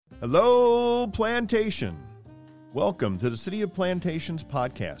Hello, Plantation. Welcome to the City of Plantation's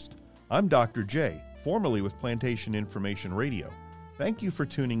podcast. I'm Dr. J, formerly with Plantation Information Radio. Thank you for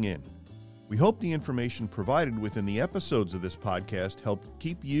tuning in. We hope the information provided within the episodes of this podcast help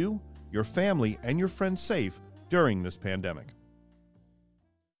keep you, your family, and your friends safe during this pandemic.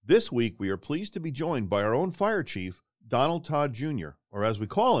 This week, we are pleased to be joined by our own fire chief, Donald Todd Jr., or as we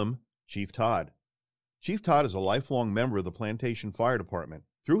call him, Chief Todd. Chief Todd is a lifelong member of the Plantation Fire Department.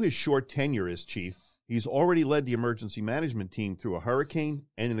 Through his short tenure as chief, he's already led the emergency management team through a hurricane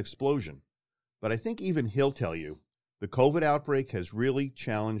and an explosion. But I think even he'll tell you, the COVID outbreak has really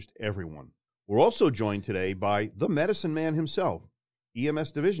challenged everyone. We're also joined today by the medicine man himself,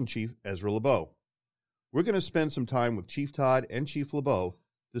 EMS Division Chief Ezra LeBeau. We're going to spend some time with Chief Todd and Chief LeBeau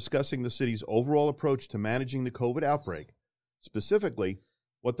discussing the city's overall approach to managing the COVID outbreak, specifically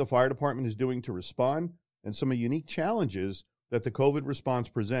what the fire department is doing to respond and some of the unique challenges that the COVID response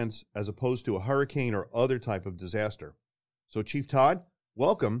presents as opposed to a hurricane or other type of disaster. So Chief Todd,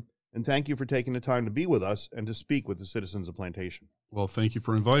 welcome, and thank you for taking the time to be with us and to speak with the citizens of Plantation. Well, thank you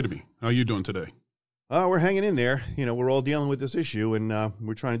for inviting me. How are you doing today? We're hanging in there. We're all dealing with this issue, and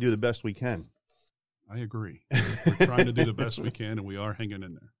we're trying to do the best we can. I agree. We're trying to do the best we can, and we are hanging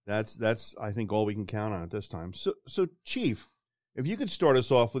in there. That's I think, all we can count on at this time. So Chief, if you could start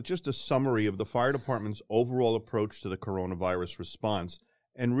us off with just a summary of the fire department's overall approach to the coronavirus response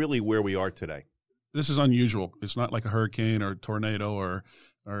and really where we are today. This is unusual. It's not like a hurricane or a tornado or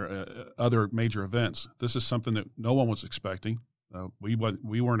other major events. This is something that no one was expecting. We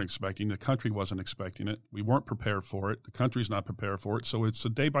weren't expecting. The country wasn't expecting it. We weren't prepared for it. The country's not prepared for it. So it's a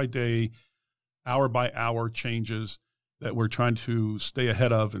day-by-day, hour-by-hour changes that we're trying to stay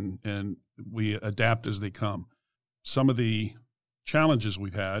ahead of, and we adapt as they come. Some of the challenges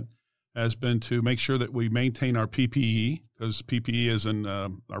we've had has been to make sure that we maintain our PPE, because PPE is in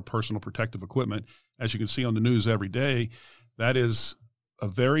our personal protective equipment. As you can see on the news every day, that is a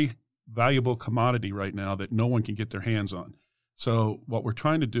very valuable commodity right now that no one can get their hands on. So what we're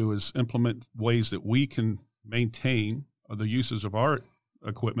trying to do is implement ways that we can maintain the uses of our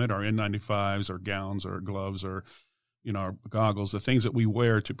equipment, our N95s, our gowns, our gloves, or our goggles, the things that we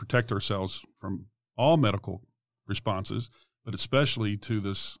wear to protect ourselves from all medical responses, but especially to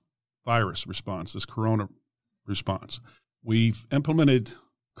this virus response, this corona response. We've implemented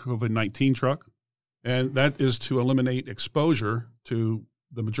COVID-19 truck, and that is to eliminate exposure to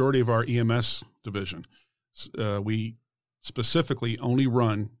the majority of our EMS division. We specifically only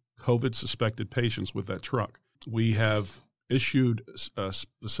run COVID-suspected patients with that truck. We have issued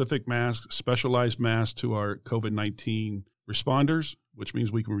specific masks, specialized masks to our COVID-19 responders, which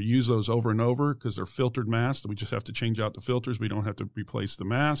means we can reuse those over and over because they're filtered masks. We just have to change out the filters. We don't have to replace the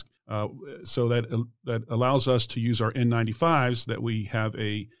mask. So that allows us to use our N95s that we have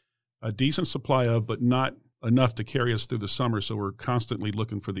a decent supply of, but not enough to carry us through the summer. So we're constantly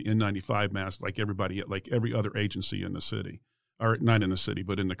looking for the N95 masks like every other agency in the city, or not in the city,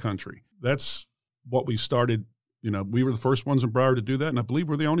 but in the country. That's what we started. We were the first ones in Broward to do that, and I believe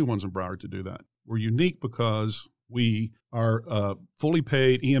we're the only ones in Broward to do that. We're unique because we are a fully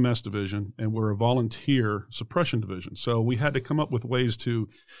paid EMS division, and we're a volunteer suppression division. So we had to come up with ways to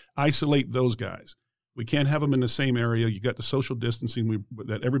isolate those guys. We can't have them in the same area. You got the social distancing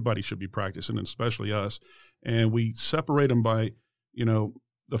that everybody should be practicing, and especially us. And we separate them by,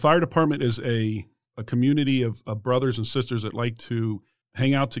 the fire department is a community of brothers and sisters that like to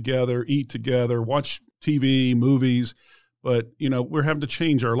hang out together, eat together, watch TV, movies. But, we're having to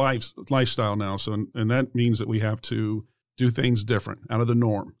change our lifestyle now. So, and that means that we have to do things different, out of the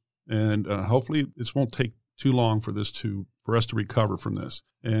norm. And hopefully this won't take too long for us to recover from this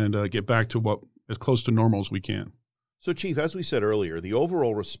and get back to as close to normal as we can. So, Chief, as we said earlier, the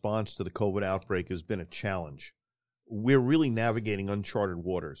overall response to the COVID outbreak has been a challenge. We're really navigating uncharted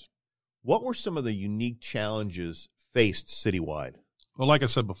waters. What were some of the unique challenges faced citywide? Well, like I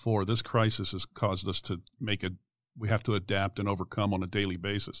said before, this crisis has caused us to we have to adapt and overcome on a daily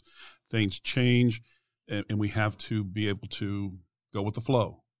basis. Things change, and we have to be able to go with the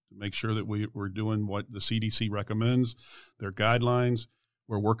flow to make sure that we're doing what the CDC recommends, their guidelines.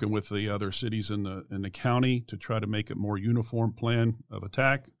 We're working with the other cities in the county to try to make a more uniform plan of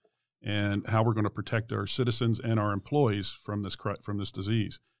attack and how we're going to protect our citizens and our employees from this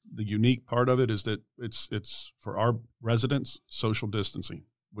disease. The unique part of it is that it's for our residents, social distancing.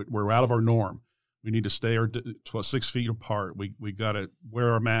 We're out of our norm. We need to stay 6 feet apart. We got to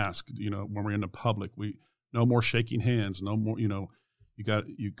wear our mask, when we're in the public. No more shaking hands. No more, you got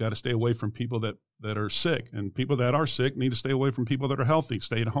to stay away from people that are sick, and people that are sick need to stay away from people that are healthy.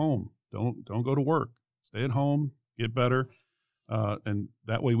 Stay at home. Don't go to work. Stay at home. Get better. and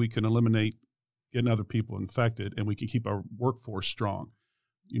that way we can eliminate getting other people infected, and we can keep our workforce strong.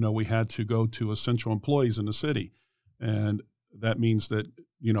 We had to go to essential employees in the city, and that means that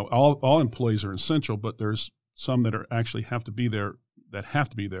all employees are essential, but there's some that are actually have to be there.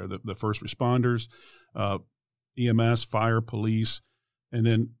 The first responders, EMS, fire, police, and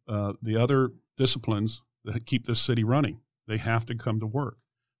then the other disciplines that keep this city running. They have to come to work.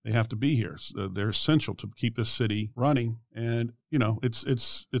 They have to be here. So they're essential to keep this city running. And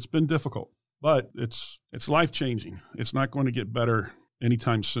it's been difficult, but it's life changing. It's not going to get better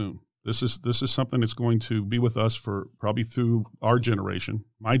anytime soon. This is something that's going to be with us for probably through our generation,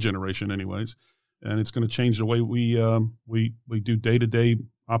 my generation, anyways. And it's going to change the way we do day-to-day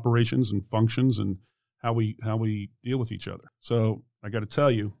operations and functions and how we deal with each other. So I got to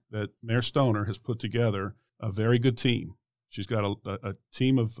tell you that Mayor Stoner has put together a very good team. She's got a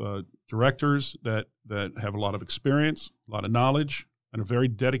team of directors that have a lot of experience, a lot of knowledge, and are very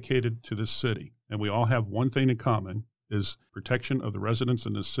dedicated to this city. And we all have one thing in common, is protection of the residents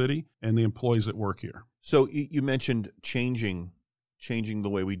in this city and the employees that work here. So you mentioned changing the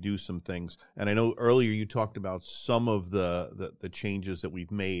way we do some things. And I know earlier you talked about some of the changes that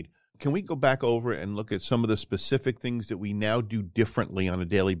we've made. Can we go back over and look at some of the specific things that we now do differently on a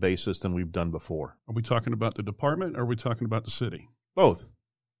daily basis than we've done before? Are we talking about the department or are we talking about the city? Both.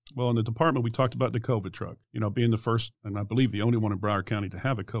 Well, in the department, we talked about the COVID truck, being the first, and I believe the only one in Broward County to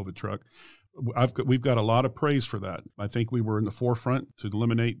have a COVID truck. We've got a lot of praise for that. I think we were in the forefront to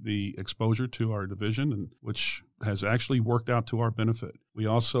eliminate the exposure to our division, and which has actually worked out to our benefit. We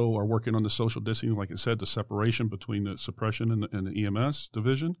also are working on the social distancing, like I said, the separation between the suppression and the EMS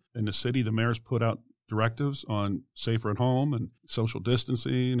division. In the city, the mayor's put out directives on safer at home and social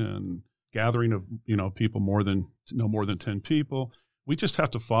distancing and gathering of people no more than 10 people. We just have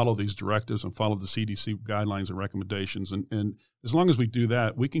to follow these directives and follow the CDC guidelines and recommendations. And as long as we do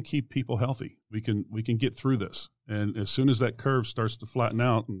that, we can keep people healthy. We can get through this. And as soon as that curve starts to flatten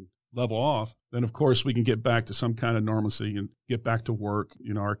out and level off, then of course we can get back to some kind of normalcy and get back to work.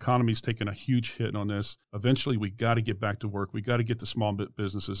 Our economy's taken a huge hit on this. Eventually we got to get back to work. We got to get the small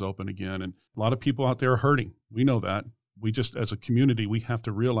businesses open again. And a lot of people out there are hurting. We know that. We just, as a community, we have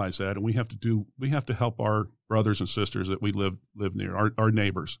to realize that, and we have to help our brothers and sisters that we live near, our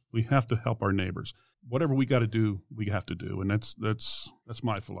neighbors. We have to help our neighbors. Whatever we got to do, we have to do, and that's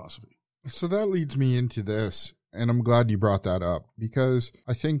my philosophy. So that leads me into this, and I'm glad you brought that up, because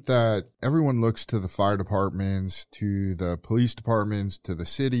I think that everyone looks to the fire departments, to the police departments, to the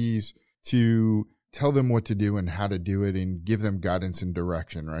cities to tell them what to do and how to do it and give them guidance and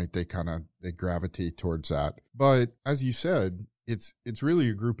direction, right? They gravitate towards that. But as you said, it's really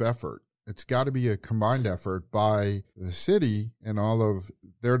a group effort. It's got to be a combined effort by the city and all of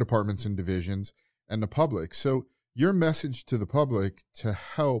their departments and divisions and the public. So your message to the public to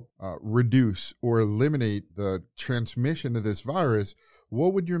help reduce or eliminate the transmission of this virus,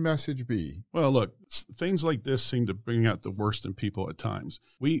 what would your message be? Well, look, things like this seem to bring out the worst in people at times.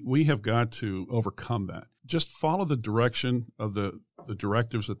 We have got to overcome that. Just follow the direction of the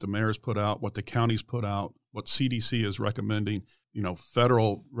directives that the mayor's put out, what the county's put out, what CDC is recommending,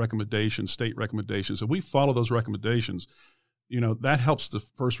 federal recommendations, state recommendations. If we follow those recommendations, that helps the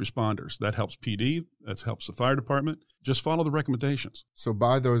first responders. That helps PD. That helps the fire department. Just follow the recommendations. So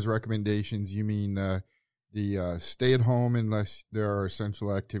by those recommendations, you mean the stay at home unless there are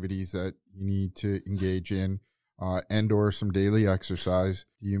essential activities that you need to engage in, and or some daily exercise.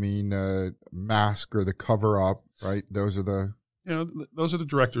 Do you mean mask or the cover up, right? Those are the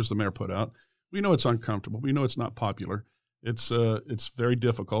directives the mayor put out. We know it's uncomfortable. We know it's not popular. It's very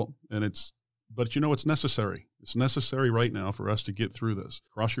difficult, but it's necessary. It's necessary right now for us to get through this.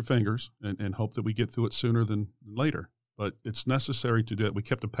 Cross your fingers and hope that we get through it sooner than later. But it's necessary to do it. We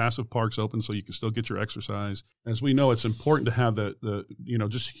kept the passive parks open so you can still get your exercise. As we know, it's important to have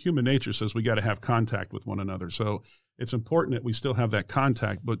just human nature says we got to have contact with one another. So it's important that we still have that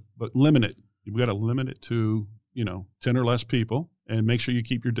contact, but limit it. We got to limit it to, 10 or less people, and make sure you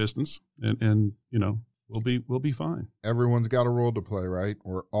keep your distance and we'll be fine. Everyone's got a role to play, right?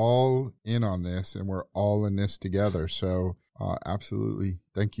 We're all in on this, and we're all in this together. So absolutely.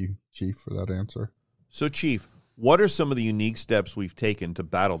 Thank you, Chief, for that answer. So, Chief, what are some of the unique steps we've taken to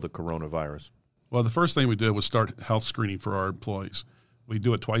battle the coronavirus? Well, the first thing we did was start health screening for our employees. We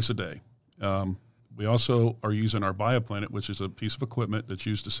do it twice a day. We also are using our BioPlanet, which is a piece of equipment that's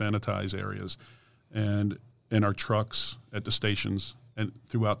used to sanitize areas, and in our trucks at the stations and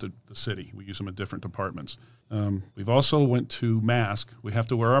throughout the city. We use them in different departments. We've also went to mask. We have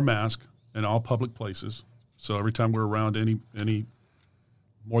to wear our mask in all public places. So every time we're around any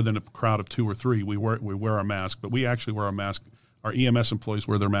more than a crowd of 2 or 3, we wear our mask. But we actually wear our mask Our EMS employees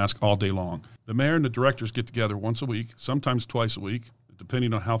wear their mask all day long. The mayor and the directors get together once a week, sometimes twice a week,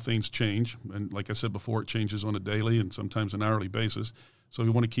 depending on how things change. And like I said before, it changes on a daily and sometimes an hourly basis. So we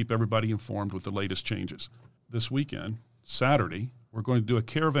want to keep everybody informed with the latest changes. This weekend, Saturday, we're going to do a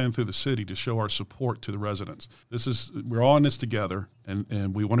caravan through the city to show our support to the residents. We're all in this together,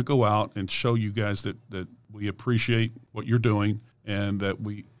 and we want to go out and show you guys that we appreciate what you're doing and that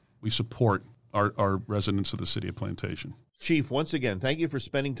we support our residents of the city of Plantation. Chief, once again, thank you for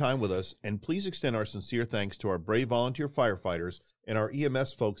spending time with us, and please extend our sincere thanks to our brave volunteer firefighters and our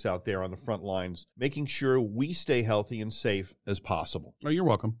EMS folks out there on the front lines, making sure we stay healthy and safe as possible. Oh, you're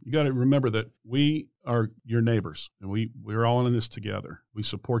welcome. You got to remember that we are your neighbors, and we're all in this together. We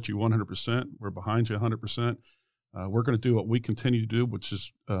support you 100%. We're behind you 100%. We're going to do what we continue to do, which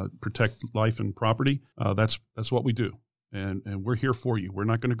is protect life and property. That's what we do. And we're here for you. We're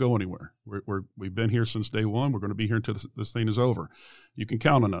not going to go anywhere. We've been here since day one. We're going to be here until this thing is over. You can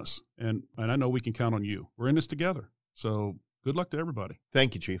count on us, and I know we can count on you. We're in this together. So good luck to everybody.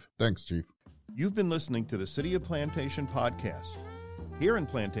 Thank you, Chief. Thanks, Chief. You've been listening to the City of Plantation podcast. Here in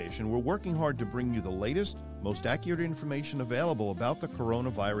Plantation, we're working hard to bring you the latest, most accurate information available about the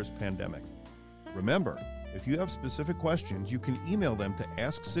coronavirus pandemic. Remember, if you have specific questions, you can email them to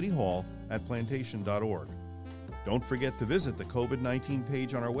askcityhall@plantation.org. Don't forget to visit the COVID-19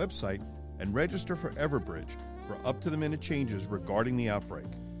 page on our website and register for Everbridge for up-to-the-minute changes regarding the outbreak.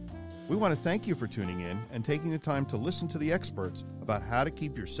 We want to thank you for tuning in and taking the time to listen to the experts about how to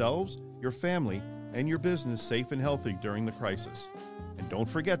keep yourselves, your family, and your business safe and healthy during the crisis. And don't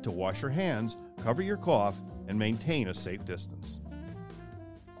forget to wash your hands, cover your cough, and maintain a safe distance.